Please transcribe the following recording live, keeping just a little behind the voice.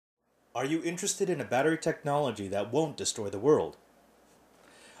Are you interested in a battery technology that won't destroy the world?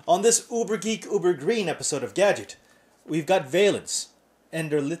 On this uber geek, uber green episode of Gadget, we've got Valence and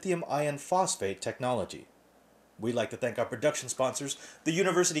their lithium-ion phosphate technology. We'd like to thank our production sponsors, the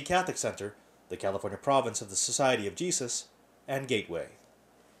University Catholic Center, the California Province of the Society of Jesus, and Gateway.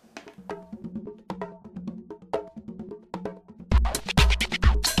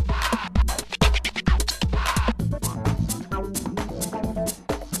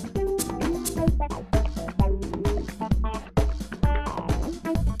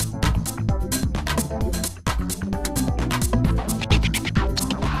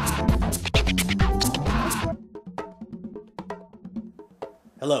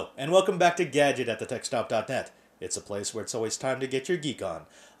 Hello, and welcome back to Gadget at thetechstop.net. It's a place where it's always time to get your geek on.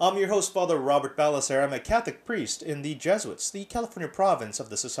 I'm your host, Father Robert Balaser. I'm a Catholic priest in the JESUITS, the California Province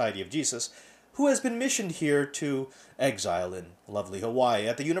of the Society of Jesus, who has been missioned here to exile in lovely Hawaii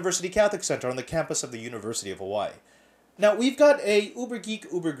at the University Catholic Center on the campus of the University of Hawaii. Now, we've got a uber geek,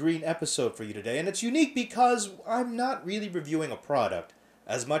 uber green episode for you today, and it's unique because I'm not really reviewing a product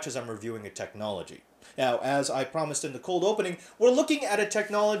as much as I'm reviewing a technology. Now, as I promised in the cold opening, we're looking at a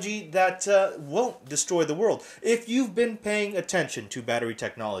technology that won't destroy the world. If you've been paying attention to battery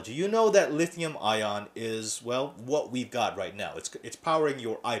technology, you know that lithium-ion is, well, what we've got right now. It's powering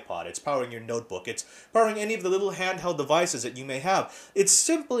your iPod, it's powering your notebook, it's powering any of the little handheld devices that you may have. It's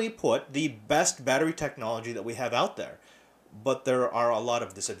simply put the best battery technology that we have out there. But there are a lot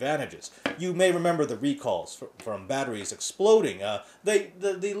of disadvantages. You may remember the recalls from batteries exploding.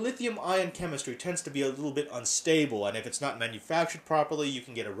 The lithium-ion chemistry tends to be a little bit unstable, and if it's not manufactured properly, you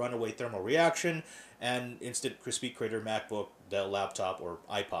can get a runaway thermal reaction, and instant crispy crater MacBook, Dell laptop, or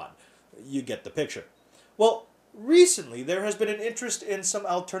iPod. You get the picture. Well, recently there has been an interest in some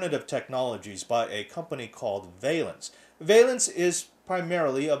alternative technologies by a company called Valence. Valence is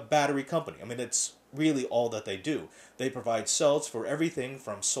primarily a battery company. I mean, it's really all that they do. They provide cells for everything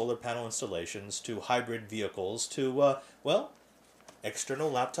from solar panel installations to hybrid vehicles to, external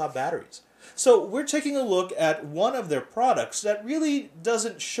laptop batteries. So we're taking a look at one of their products that really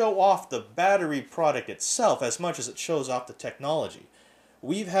doesn't show off the battery product itself as much as it shows off the technology.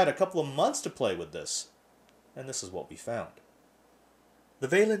 We've had a couple of months to play with this, and this is what we found. The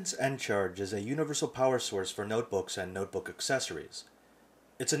Valence N-Charge is a universal power source for notebooks and notebook accessories.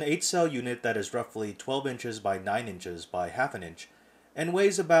 It's an 8-cell unit that is roughly 12 inches by 9 inches by half an inch and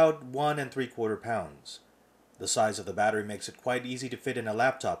weighs about 1 3/4 pounds. The size of the battery makes it quite easy to fit in a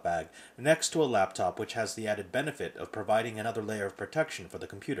laptop bag next to a laptop, which has the added benefit of providing another layer of protection for the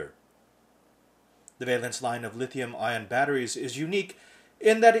computer. The Valence line of lithium-ion batteries is unique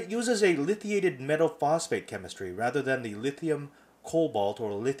in that it uses a lithiated metal phosphate chemistry rather than the lithium cobalt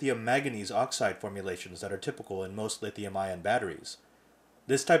or lithium manganese oxide formulations that are typical in most lithium-ion batteries.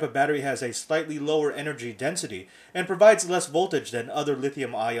 This type of battery has a slightly lower energy density and provides less voltage than other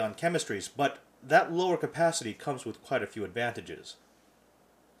lithium-ion chemistries, but that lower capacity comes with quite a few advantages.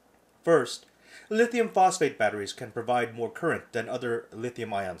 First, lithium phosphate batteries can provide more current than other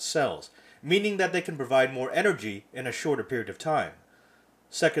lithium-ion cells, meaning that they can provide more energy in a shorter period of time.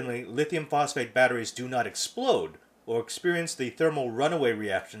 Secondly, lithium phosphate batteries do not explode or experience the thermal runaway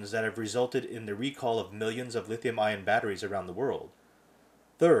reactions that have resulted in the recall of millions of lithium-ion batteries around the world.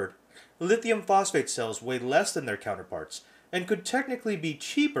 Third, lithium phosphate cells weigh less than their counterparts and could technically be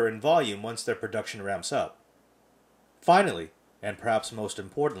cheaper in volume once their production ramps up. Finally, and perhaps most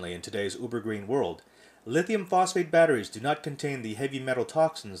importantly in today's uber-green world, lithium phosphate batteries do not contain the heavy metal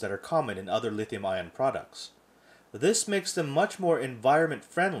toxins that are common in other lithium-ion products. This makes them much more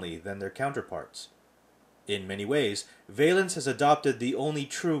environment-friendly than their counterparts. In many ways, Valence has adopted the only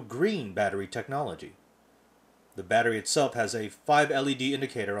true green battery technology. The battery itself has a 5 LED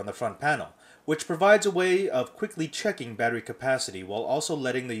indicator on the front panel, which provides a way of quickly checking battery capacity while also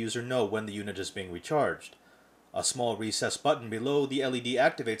letting the user know when the unit is being recharged. A small recessed button below the LED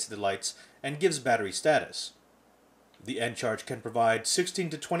activates the lights and gives battery status. The N-Charge can provide 16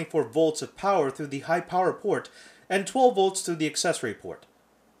 to 24 volts of power through the high power port and 12 volts through the accessory port.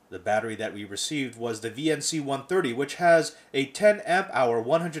 The battery that we received was the VNC130, which has a 10 amp hour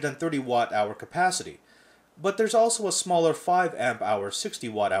 130 watt hour capacity. But there's also a smaller 5 amp hour 60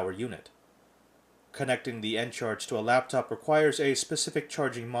 watt hour unit. Connecting the N-Charge to a laptop requires a specific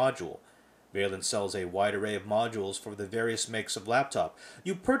charging module. Valence sells a wide array of modules for the various makes of laptop.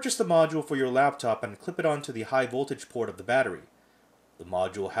 You purchase the module for your laptop and clip it onto the high voltage port of the battery. The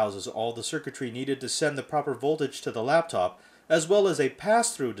module houses all the circuitry needed to send the proper voltage to the laptop, as well as a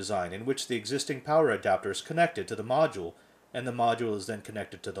pass-through design in which the existing power adapter is connected to the module, and the module is then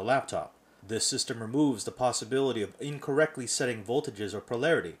connected to the laptop. This system removes the possibility of incorrectly setting voltages or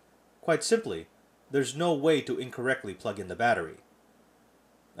polarity. Quite simply, there's no way to incorrectly plug in the battery.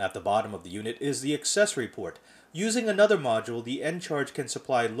 At the bottom of the unit is the accessory port. Using another module, the N-Charge can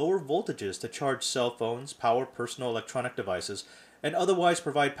supply lower voltages to charge cell phones, power personal electronic devices, and otherwise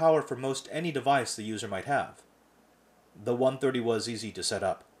provide power for most any device the user might have. The 130 was easy to set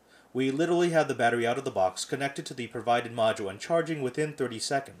up. We literally had the battery out of the box, connected to the provided module, and charging within 30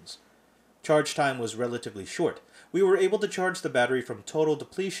 seconds. Charge time was relatively short. We were able to charge the battery from total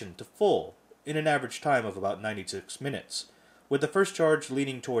depletion to full in an average time of about 96 minutes, with the first charge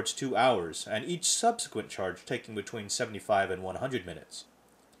leaning towards 2 hours, and each subsequent charge taking between 75 and 100 minutes.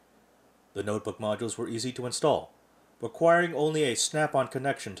 The notebook modules were easy to install, requiring only a snap-on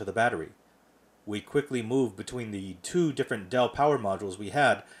connection to the battery. We quickly moved between the two different Dell power modules we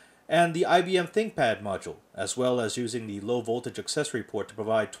had, and the IBM ThinkPad module, as well as using the low-voltage accessory port to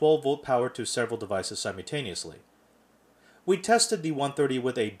provide 12-volt power to several devices simultaneously. We tested the 130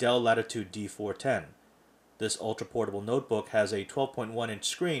 with a Dell Latitude D410. This ultra-portable notebook has a 12.1-inch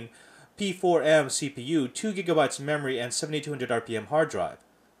screen, P4M CPU, 2GB memory, and 7200 RPM hard drive.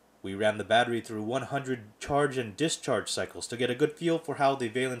 We ran the battery through 100 charge and discharge cycles to get a good feel for how the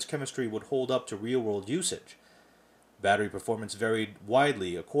valence chemistry would hold up to real-world usage. Battery performance varied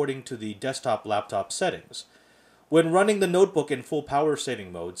widely according to the desktop-laptop settings. When running the notebook in full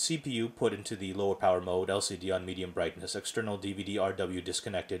power-saving mode, CPU put into the lower power mode, LCD on medium brightness, external DVD-RW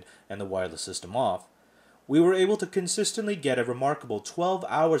disconnected, and the wireless system off, we were able to consistently get a remarkable 12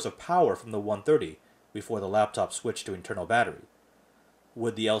 hours of power from the 130 before the laptop switched to internal battery.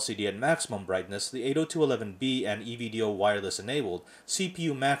 With the LCD at maximum brightness, the 802.11b and EVDO wireless enabled,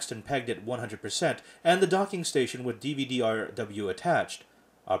 CPU maxed and pegged at 100%, and the docking station with DVD-RW attached,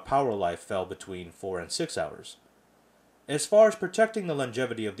 our power life fell between 4 and 6 hours. As far as protecting the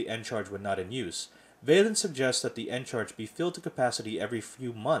longevity of the N-Charge when not in use, Valence suggests that the N-Charge be filled to capacity every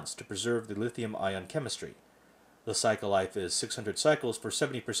few months to preserve the lithium-ion chemistry. The cycle life is 600 cycles for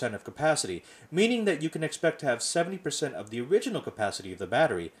 70% of capacity, meaning that you can expect to have 70% of the original capacity of the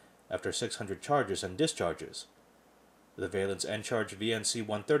battery after 600 charges and discharges. The Valence N-Charge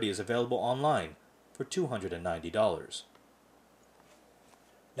VNC130 is available online for $290.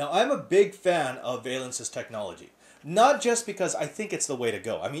 Now, I'm a big fan of Valence's technology. Not just because I think it's the way to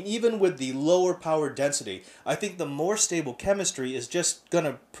go. I mean, even with the lower power density, I think the more stable chemistry is just going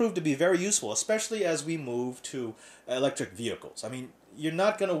to prove to be very useful, especially as we move to electric vehicles. I mean, you're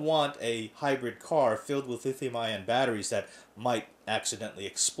not going to want a hybrid car filled with lithium-ion batteries that might accidentally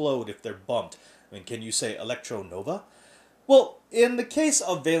explode if they're bumped. I mean, can you say electronova? Well, in the case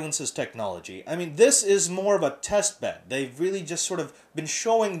of Valence's technology, I mean, this is more of a test bed. They've really just sort of been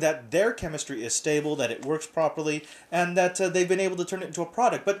showing that their chemistry is stable, that it works properly, and that they've been able to turn it into a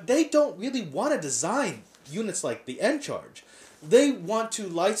product. But they don't really want to design units like the N-Charge. They want to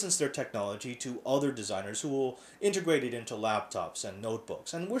license their technology to other designers who will integrate it into laptops and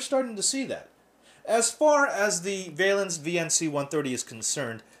notebooks, and we're starting to see that. As far as the Valence VNC130 is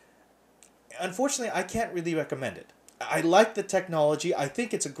concerned, unfortunately, I can't really recommend it. I like the technology, I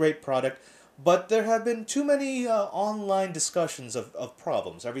think it's a great product, but there have been too many online discussions of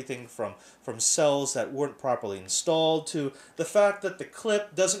problems. Everything from cells that weren't properly installed to the fact that the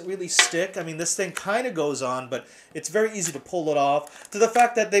clip doesn't really stick. I mean, this thing kind of goes on, but it's very easy to pull it off. To the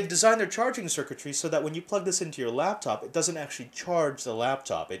fact that they've designed their charging circuitry so that when you plug this into your laptop, it doesn't actually charge the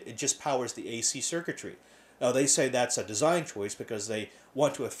laptop. It just powers the AC circuitry. Now, they say that's a design choice because they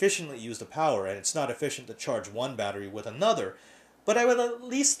want to efficiently use the power, and it's not efficient to charge one battery with another, but I would at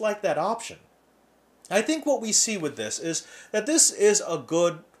least like that option. I think what we see with this is that this is a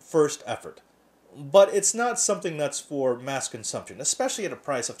good first effort, but it's not something that's for mass consumption, especially at a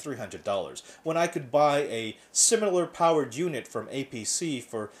price of $300, when I could buy a similar powered unit from APC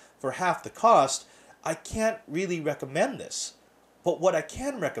for half the cost. I can't really recommend this, but what I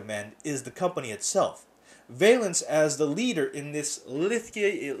can recommend is the company itself. Valence, as the leader in this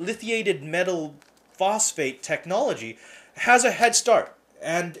lithiated metal phosphate technology, has a head start,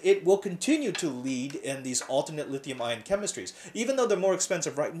 and it will continue to lead in these alternate lithium-ion chemistries. Even though they're more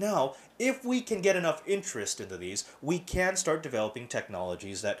expensive right now, if we can get enough interest into these, we can start developing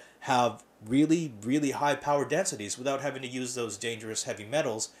technologies that have really, really high power densities without having to use those dangerous heavy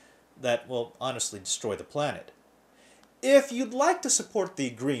metals that will honestly destroy the planet. If you'd like to support the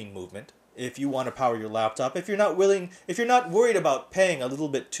green movement, if you want to power your laptop, if you're not worried about paying a little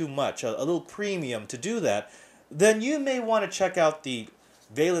bit too much, a little premium to do that, then you may want to check out the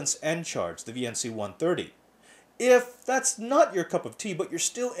Valence N-Charge, the VNC130. If that's not your cup of tea, but you're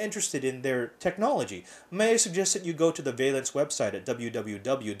still interested in their technology, may I suggest that you go to the Valence website at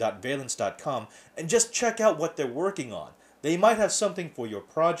www.valence.com and just check out what they're working on. They might have something for your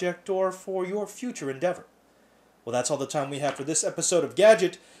project or for your future endeavor. Well, that's all the time we have for this episode of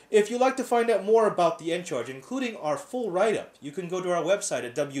Gadget. If you'd like to find out more about the N-Charge, including our full write-up, you can go to our website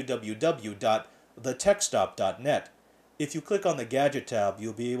at www.thetechstop.net. If you click on the Gadget tab,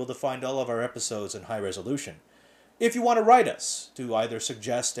 you'll be able to find all of our episodes in high resolution. If you want to write us to either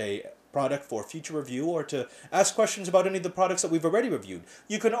suggest a product for future review or to ask questions about any of the products that we've already reviewed,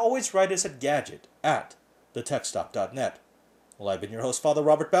 you can always write us at gadget@thetechstop.net. Well, I've been your host, Father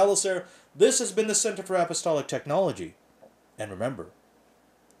Robert Ballecer. This has been the Center for Apostolic Technology. And remember,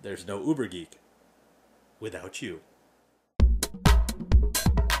 there's no Uber Geek without you.